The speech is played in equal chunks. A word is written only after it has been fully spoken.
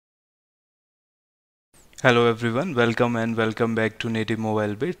Hello everyone, welcome back to Native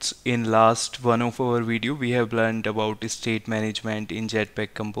Mobile Bits. In last one of our video we have learned about state management in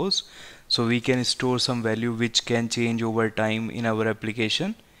Jetpack Compose. So we can store some value which can change over time in our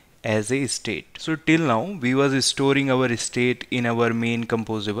application as a state. So till now we was storing our state in our main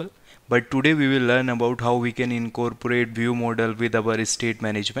composable, but today we will learn about how we can incorporate ViewModel with our state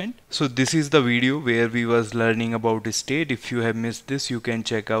management. So this is the video where we was learning about state. If you have missed this, you can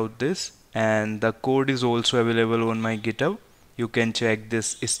check out this, and the code is also available on my GitHub. You can check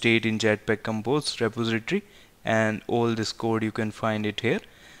this state in Jetpack Compose repository, and all this code you can find it here.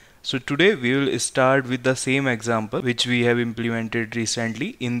 So today we will start with the same example which we have implemented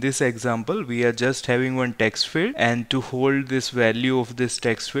recently. In this example we are just having one text field, and to hold this value of this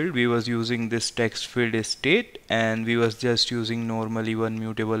text field we was using this text field state, and we was just using normally one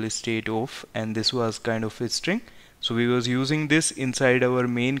mutable state of, and this was kind of a string. So we was using this inside our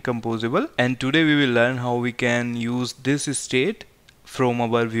main composable, and today we will learn how we can use this state from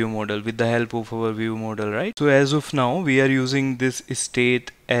our ViewModel with the help of our ViewModel, right? So as of now we are using this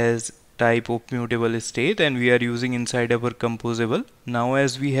state as type of mutable state, and we are using inside our composable. Now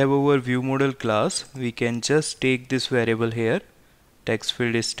as we have our ViewModel class, we can just take this variable here, text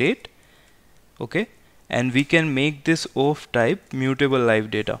field state, okay, and we can make this of type mutable live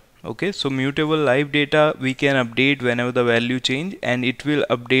data. Okay, so mutable live data we can update whenever the value change, and it will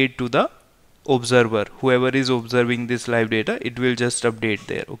update to the observer. Whoever is observing this live data, it will just update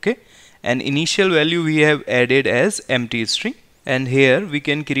there. Okay, and initial value we have added as empty string, and here we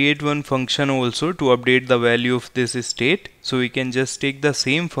can create one function also to update the value of this state. So we can just take the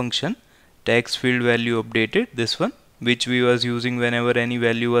same function, text field value updated, this one which we was using whenever any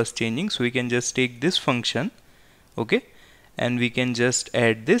value was changing. So we can just take this function, okay, and we can just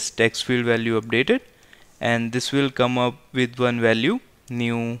add this text field value updated, and this will come up with one value,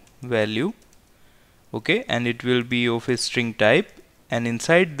 new value, okay, and it will be of a string type. And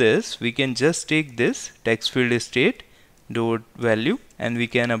inside this we can just take this text field state dot value, and we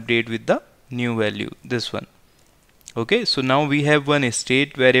can update with the new value, this one. Okay, so now we have one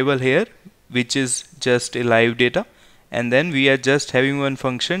state variable here which is just a live data, and then we are just having one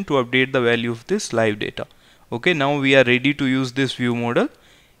function to update the value of this live data. Okay, now we are ready to use this ViewModel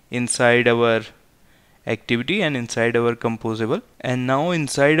inside our activity and inside our composable. And now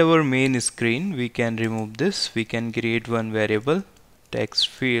inside our main screen we can remove this. We can create one variable, text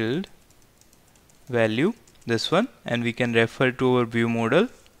field value, this one, and we can refer to our ViewModel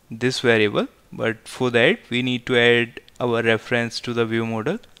this variable, but for that we need to add our reference to the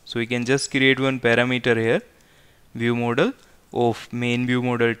ViewModel. So we can just create one parameter here, ViewModel of main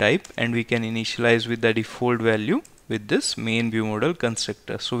ViewModel type, and we can initialize with the default value with this main ViewModel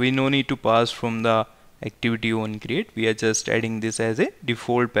constructor. So we no need to pass from the activity on create, we are just adding this as a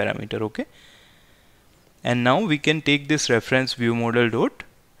default parameter. Okay, and now we can take this reference ViewModel dot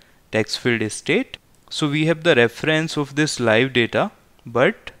text field state. So we have the reference of this live data,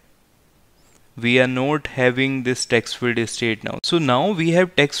 but we are not having this text field state now. So now we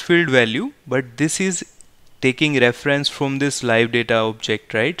have text field value, but this is taking reference from this live data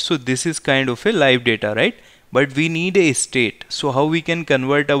object, right? So this is kind of a live data, right? But we need a state. So how we can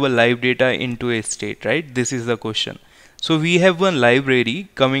convert our live data into a state, right? This is the question. So we have one library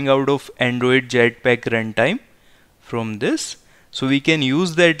coming out of Android Jetpack runtime from this. So we can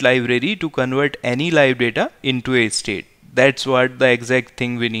use that library to convert any live data into a state. That's what the exact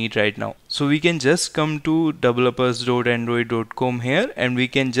thing we need right now. So we can just come to developers.android.com here, and we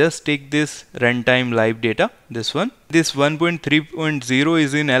can just take this runtime live data, this one. This 1.3.0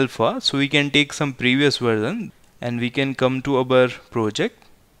 is in alpha, so we can take some previous version, and we can come to our project.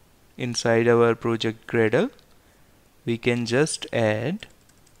 Inside our project Gradle, we can just add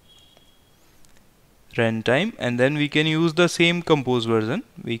runtime, and then we can use the same compose version.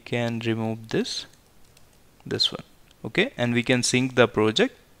 We can remove this one. Okay, and we can sync the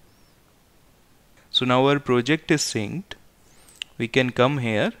project. So now our project is synced. We can come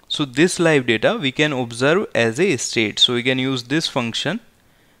here. So this live data we can observe as a state. So we can use this function,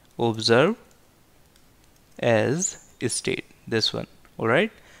 observe as state, this one.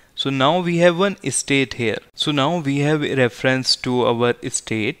 Alright, so now we have one state here. So now we have a reference to our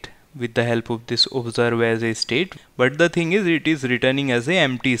state with the help of this observe as a state, but the thing is it is returning as a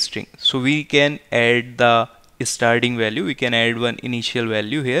empty string. So we can add the starting value, we can add one initial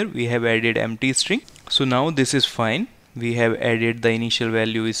value here. We have added empty string. So now this is fine. We have added the initial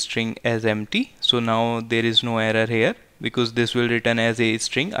value string as empty. So now there is no error here, because this will return as a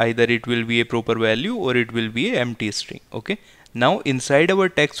string. Either it will be a proper value or it will be a empty string. Okay, now inside our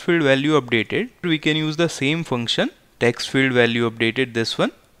text field value updated, we can use the same function, text field value updated, this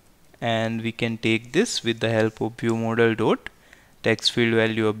one, and we can take this with the help of ViewModel dot text field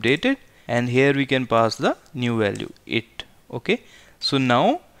value updated, and here we can pass the new value it. Okay, so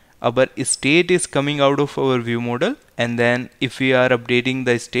now our state is coming out of our ViewModel, and then if we are updating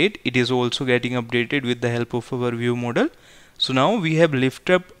the state, it is also getting updated with the help of our ViewModel. So now we have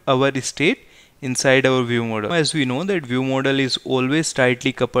lifted up our state inside our ViewModel. As we know that ViewModel is always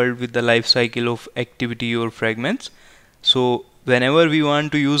tightly coupled with the life cycle of activity or fragments. So whenever we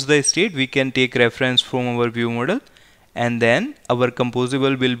want to use the state, we can take reference from our ViewModel, and then our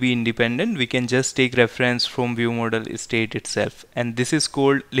composable will be independent. We can just take reference from ViewModel state itself, and this is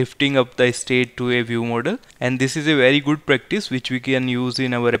called lifting up the state to a ViewModel, and this is a very good practice which we can use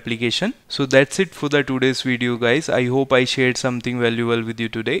in our application. So that's it for the today's video, guys. I hope I shared something valuable with you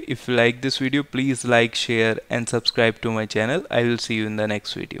today. If you like this video, please like, share and subscribe to my channel. I will see you in the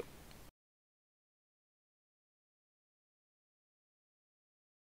next video.